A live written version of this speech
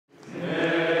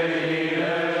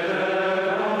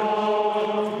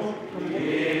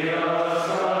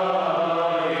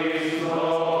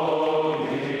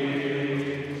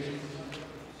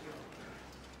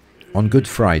On Good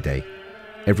Friday,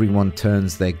 everyone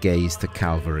turns their gaze to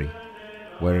Calvary,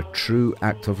 where a true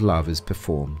act of love is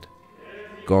performed.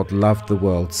 God loved the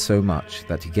world so much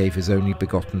that he gave his only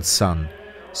begotten Son,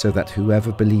 so that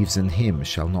whoever believes in him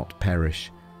shall not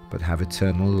perish, but have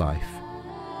eternal life.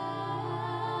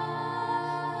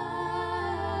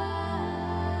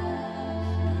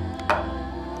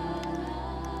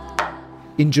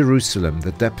 In Jerusalem,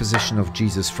 the deposition of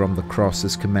Jesus from the cross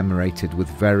is commemorated with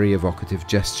very evocative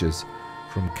gestures,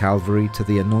 from Calvary to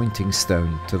the anointing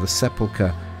stone to the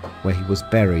sepulchre where he was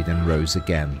buried and rose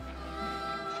again.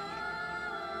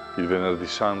 Il Venerdì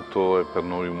Santo è per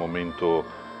noi un momento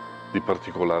di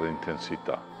particolare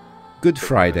intensità. Good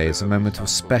Friday is a moment of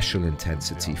special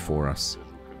intensity for us.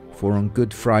 For on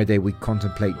Good Friday we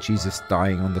contemplate Jesus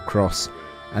dying on the cross,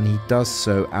 and he does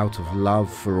so out of love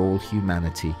for all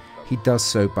humanity. He does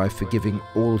so by forgiving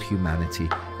all humanity,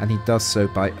 and he does so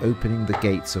by opening the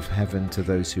gates of heaven to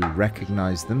those who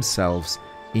recognize themselves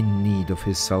in need of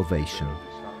his salvation.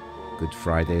 Good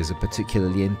Friday is a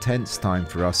particularly intense time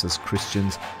for us as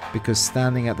Christians, because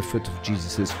standing at the foot of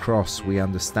Jesus' cross we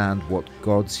understand what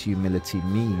God's humility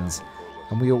means,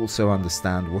 and we also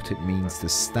understand what it means to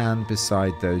stand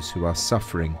beside those who are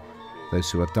suffering,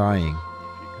 those who are dying,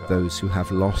 those who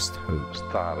have lost hope.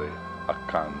 Stare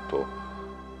accanto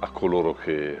a coloro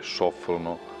che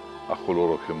soffrono, a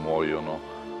coloro che muoiono,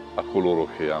 a coloro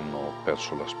che hanno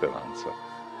perso la speranza.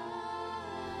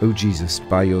 O Jesus,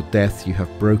 by your death you have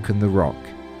broken the rock.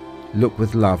 Look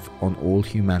with love on all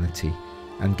humanity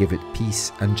and give it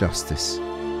peace and justice.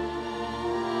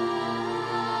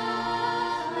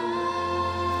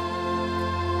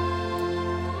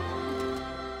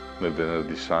 Nel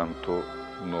Venerdì Santo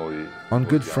noi On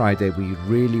Good Friday we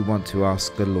really want to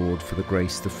ask the Lord for the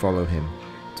grace to follow him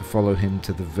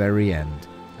to the very end,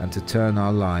 and to turn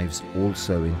our lives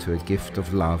also into a gift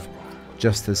of love,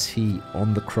 just as he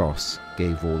on the cross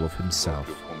gave all of himself.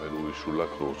 Come lui sulla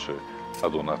croce ha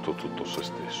donato tutto se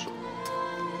stesso.